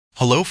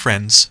Hello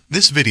friends,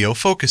 this video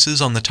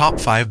focuses on the top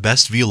 5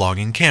 best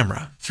vlogging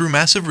camera. Through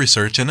massive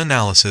research and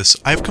analysis,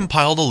 I've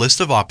compiled a list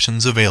of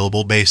options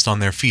available based on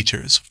their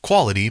features,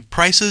 quality,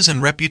 prices,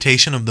 and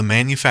reputation of the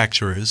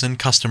manufacturers and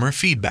customer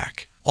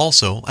feedback.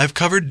 Also, I've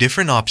covered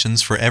different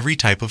options for every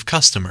type of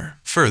customer.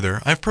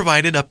 Further, I've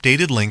provided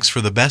updated links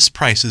for the best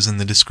prices in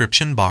the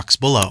description box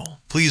below.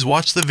 Please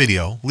watch the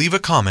video, leave a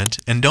comment,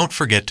 and don't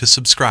forget to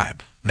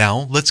subscribe.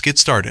 Now, let's get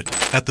started.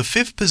 At the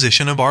 5th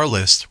position of our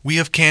list, we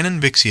have Canon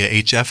Vixia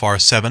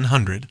HFR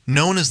 700,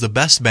 known as the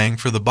best bang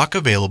for the buck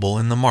available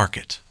in the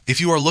market.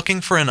 If you are looking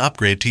for an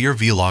upgrade to your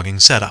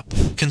vlogging setup,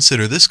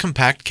 consider this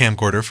compact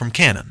camcorder from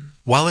Canon.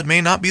 While it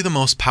may not be the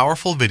most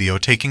powerful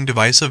video-taking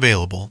device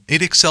available,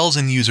 it excels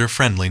in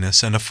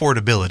user-friendliness and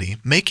affordability,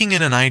 making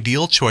it an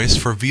ideal choice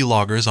for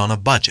vloggers on a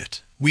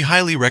budget. We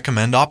highly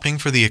recommend opting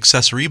for the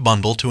accessory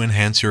bundle to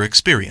enhance your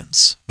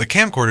experience. The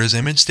camcorder's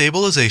image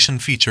stabilization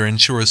feature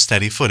ensures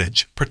steady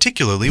footage,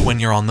 particularly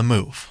when you're on the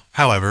move.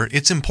 However,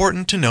 it's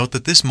important to note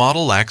that this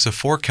model lacks a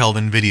 4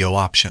 Kelvin video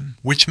option,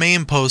 which may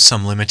impose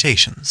some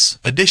limitations.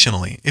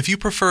 Additionally, if you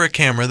prefer a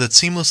camera that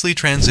seamlessly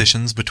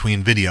transitions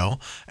between video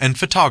and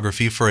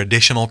photography for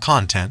additional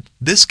content,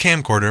 this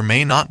camcorder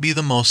may not be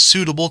the most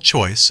suitable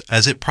choice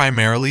as it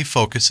primarily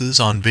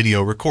focuses on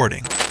video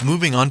recording.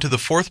 Moving on to the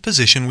 4th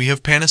position, we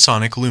have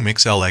Panasonic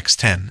Lumix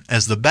LX10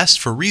 as the best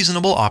for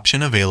reasonable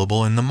option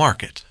available in the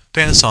market.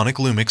 Panasonic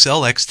Lumix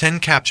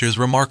LX10 captures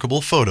remarkable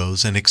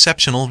photos and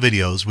exceptional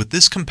videos with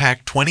this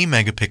compact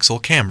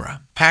 20-megapixel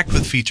camera, packed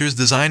with features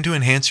designed to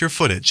enhance your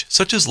footage,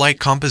 such as light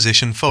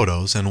composition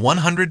photos and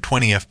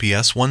 120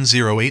 fps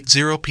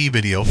 1080p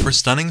video for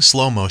stunning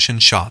slow-motion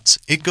shots.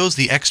 It goes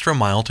the extra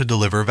mile to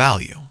deliver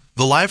value.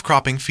 The live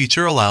cropping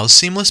feature allows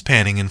seamless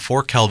panning in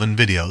 4 Kelvin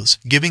videos,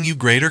 giving you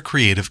greater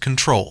creative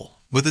control.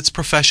 With its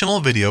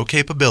professional video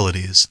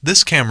capabilities,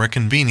 this camera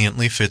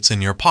conveniently fits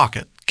in your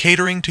pocket,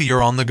 catering to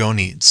your on-the-go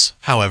needs.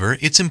 However,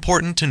 it's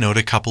important to note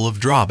a couple of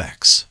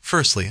drawbacks.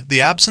 Firstly,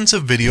 the absence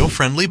of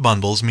video-friendly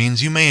bundles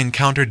means you may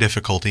encounter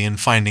difficulty in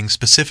finding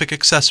specific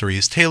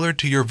accessories tailored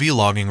to your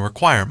vlogging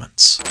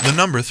requirements. The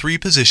number 3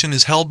 position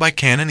is held by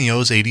Canon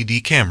EOS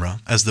 80D camera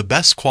as the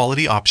best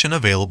quality option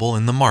available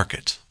in the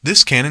market.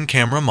 This Canon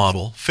camera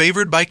model,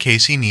 favored by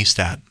Casey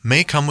Neistat,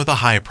 may come with a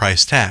high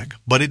price tag,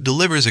 but it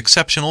delivers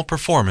exceptional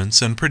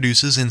performance and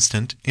produces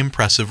instant,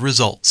 impressive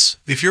results.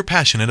 If you're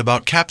passionate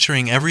about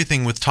capturing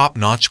everything with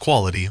top-notch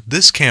quality,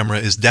 this camera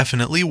is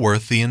definitely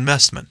worth the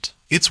investment.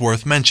 It's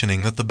worth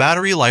mentioning that the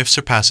battery life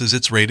surpasses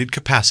its rated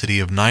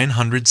capacity of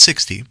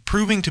 960,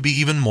 proving to be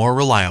even more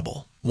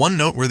reliable. One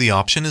noteworthy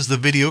option is the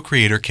Video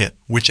Creator Kit,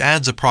 which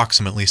adds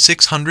approximately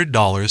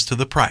 $600 to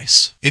the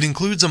price. It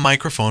includes a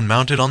microphone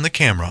mounted on the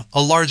camera,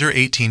 a larger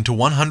 18 to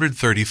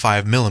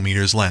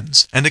 135mm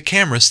lens, and a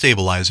camera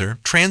stabilizer,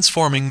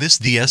 transforming this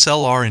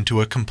DSLR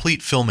into a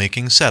complete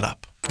filmmaking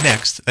setup.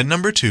 Next, at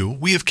number 2,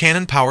 we have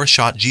Canon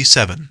PowerShot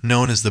G7,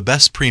 known as the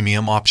best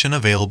premium option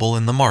available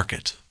in the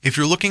market. If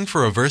you're looking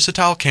for a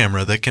versatile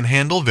camera that can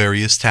handle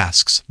various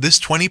tasks, this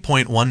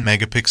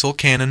 20.1-megapixel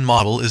Canon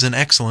model is an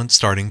excellent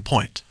starting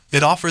point.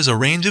 It offers a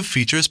range of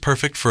features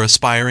perfect for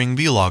aspiring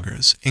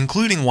vloggers,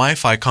 including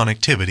Wi-Fi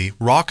connectivity,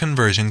 RAW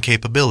conversion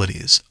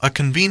capabilities, a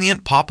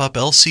convenient pop-up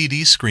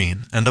LCD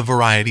screen, and a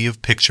variety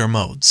of picture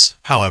modes.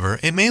 However,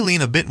 it may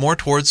lean a bit more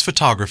towards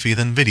photography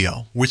than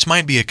video, which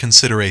might be a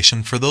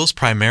consideration for those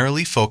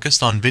primarily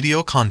focused on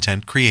video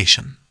content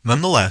creation.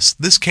 Nonetheless,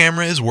 this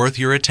camera is worth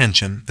your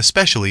attention,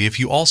 especially if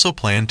you also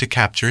plan to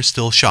capture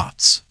still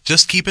shots.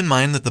 Just keep in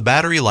mind that the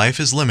battery life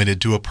is limited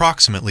to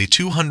approximately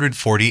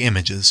 240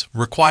 images,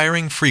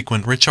 requiring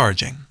frequent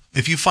recharging.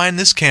 If you find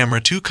this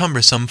camera too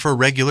cumbersome for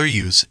regular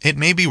use, it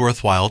may be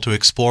worthwhile to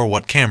explore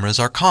what cameras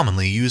are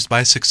commonly used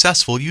by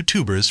successful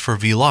YouTubers for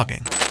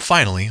vlogging.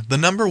 Finally, the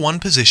number 1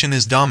 position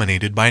is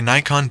dominated by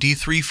Nikon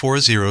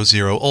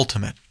D3400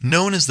 Ultimate,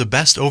 known as the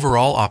best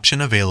overall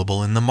option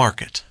available in the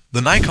market.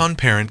 The Nikon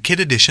Parent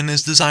Kit Edition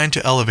is designed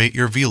to elevate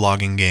your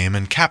vlogging game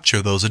and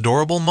capture those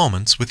adorable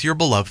moments with your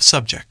beloved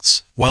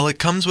subjects. While it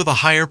comes with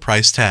a higher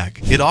price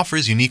tag, it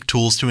offers unique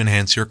tools to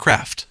enhance your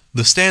craft.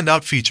 The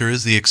standout feature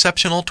is the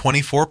exceptional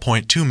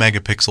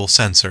 24.2-megapixel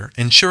sensor,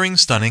 ensuring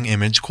stunning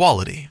image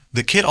quality.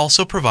 The kit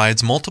also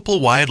provides multiple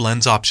wide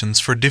lens options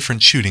for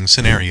different shooting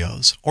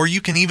scenarios, or you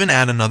can even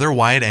add another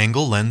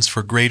wide-angle lens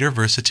for greater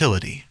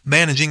versatility.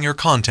 Managing your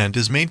content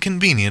is made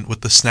convenient with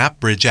the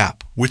SnapBridge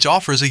app, which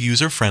offers a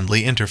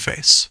user-friendly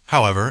interface.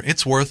 However,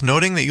 it's worth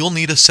noting that you'll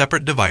need a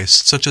separate device,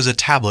 such as a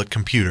tablet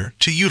computer,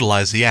 to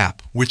utilize the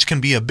app, which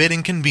can be a bit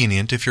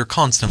inconvenient if you're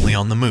constantly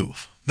on the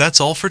move.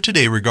 That's all for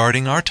today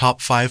regarding our top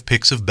 5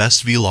 picks of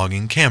best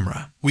vlogging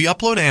camera. We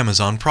upload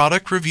Amazon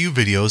product review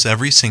videos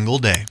every single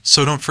day,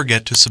 so don't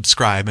forget to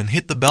subscribe and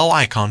hit the bell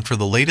icon for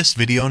the latest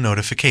video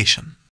notification.